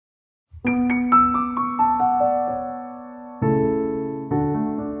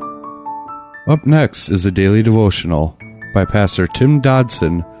Up next is a daily devotional by Pastor Tim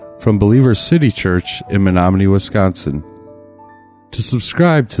Dodson from Believer City Church in Menominee, Wisconsin. To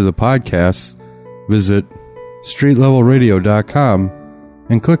subscribe to the podcast, visit streetlevelradio.com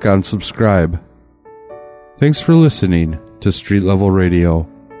and click on subscribe. Thanks for listening to Street Level Radio.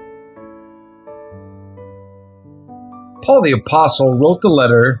 Paul the Apostle wrote the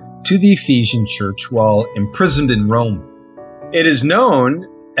letter to the Ephesian church while imprisoned in Rome. It is known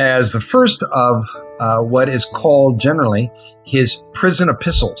as the first of what is called generally his prison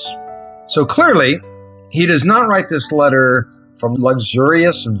epistles. So clearly, he does not write this letter from a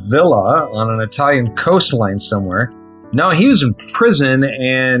luxurious villa on an Italian coastline somewhere. No, he was in prison,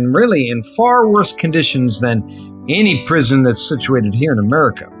 and really in far worse conditions than any prison that's situated here in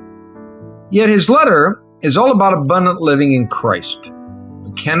America. Yet his letter is all about abundant living in Christ.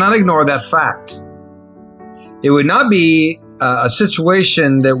 We cannot ignore that fact. It would not be a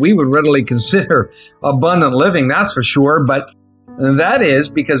situation that we would readily consider abundant living, that's for sure, but that is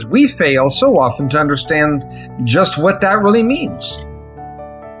because we fail so often to understand just what that really means.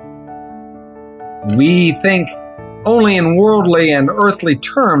 We think only in worldly and earthly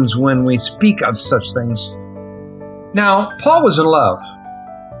terms when we speak of such things. Now, Paul was in love.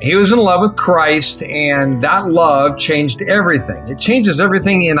 He was in love with Christ, and that love changed everything. It changes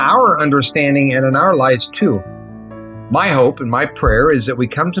everything in our understanding and in our lives too. My hope and my prayer is that we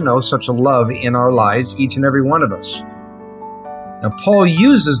come to know such a love in our lives, each and every one of us. Now, Paul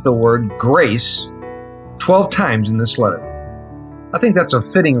uses the word grace 12 times in this letter. I think that's a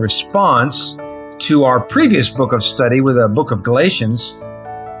fitting response to our previous book of study with the book of Galatians.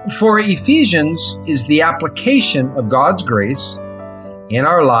 For Ephesians is the application of God's grace in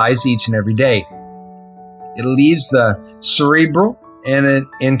our lives each and every day. It leaves the cerebral and it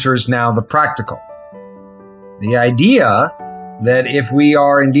enters now the practical. The idea that if we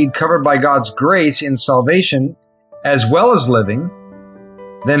are indeed covered by God's grace in salvation as well as living,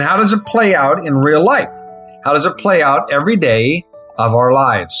 then how does it play out in real life? How does it play out every day of our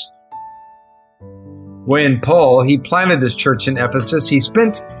lives? When Paul, he planted this church in Ephesus, he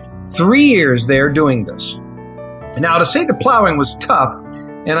spent 3 years there doing this. Now, to say the plowing was tough,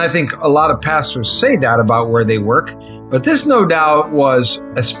 and I think a lot of pastors say that about where they work, but this no doubt was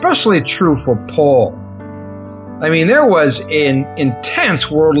especially true for Paul. I mean, there was an intense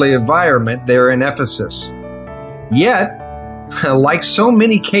worldly environment there in Ephesus. Yet, like so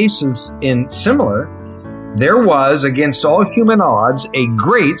many cases in similar, there was, against all human odds, a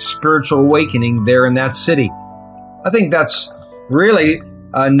great spiritual awakening there in that city. I think that's really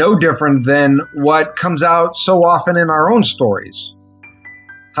no different than what comes out so often in our own stories.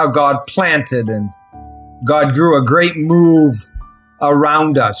 How God planted and God grew a great move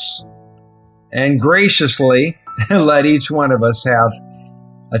around us and graciously let each one of us have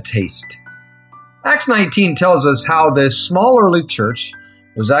a taste. Acts 19 tells us how this small early church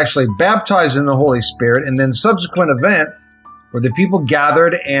was actually baptized in the Holy Spirit, and then subsequent event where the people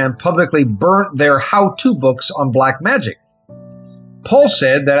gathered and publicly burnt their how-to books on black magic. Paul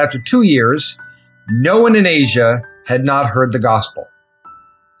said that after 2 years, no one in Asia had not heard the gospel.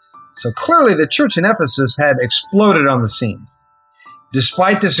 So clearly the church in Ephesus had exploded on the scene.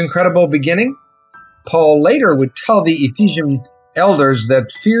 Despite this incredible beginning, Paul later would tell the Ephesian elders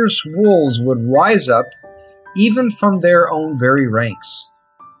that fierce wolves would rise up even from their own very ranks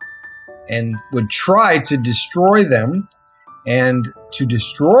and would try to destroy them and to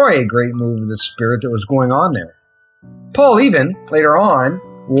destroy a great move of the Spirit that was going on there. Paul even, later on,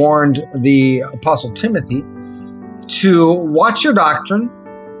 warned the Apostle Timothy to watch your doctrine,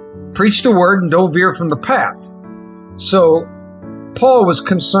 preach the word, and don't veer from the path. So Paul was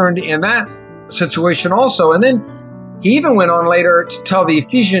concerned in that situation also. And then he even went on later to tell the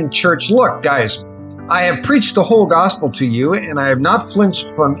Ephesian church, look, guys, I have preached the whole gospel to you, and I have not flinched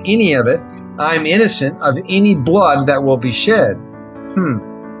from any of it. I'm innocent of any blood that will be shed.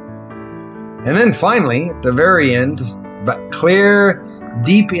 And then finally, at the very end, but clear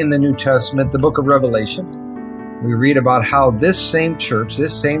deep in the New Testament, the book of Revelation, we read about how this same church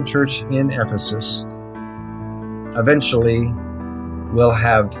in Ephesus, eventually will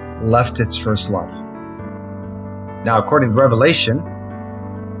have left its first love. Now, according to Revelation,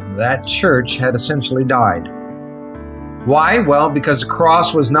 that church had essentially died. Why? Well, because the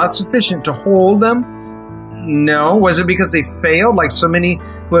cross was not sufficient to hold them. No. Was it because they failed, like so many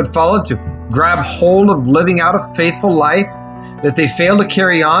who had followed, to grab hold of living out a faithful life? That they failed to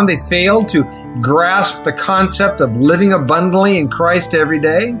carry on? They failed to grasp the concept of living abundantly in Christ every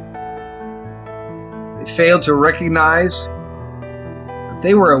day? They failed to recognize that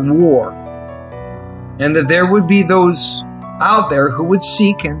they were at war, and that there would be those out there who would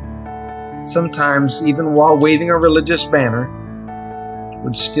seek and sometimes even while waving a religious banner,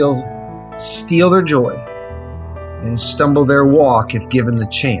 would still steal their joy and stumble their walk if given the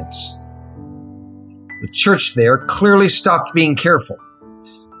chance. The church there clearly stopped being careful.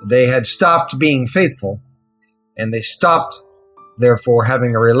 They had stopped being faithful, and they stopped, therefore,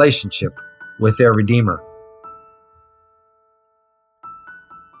 having a relationship with their Redeemer.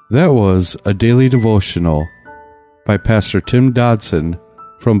 That was a daily devotional by Pastor Tim Dodson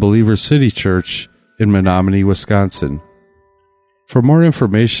from Believer City Church in Menominee, Wisconsin. For more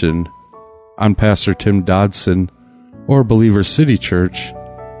information on Pastor Tim Dodson or Believer City Church,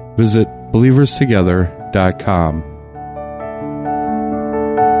 visit believerstogether.com.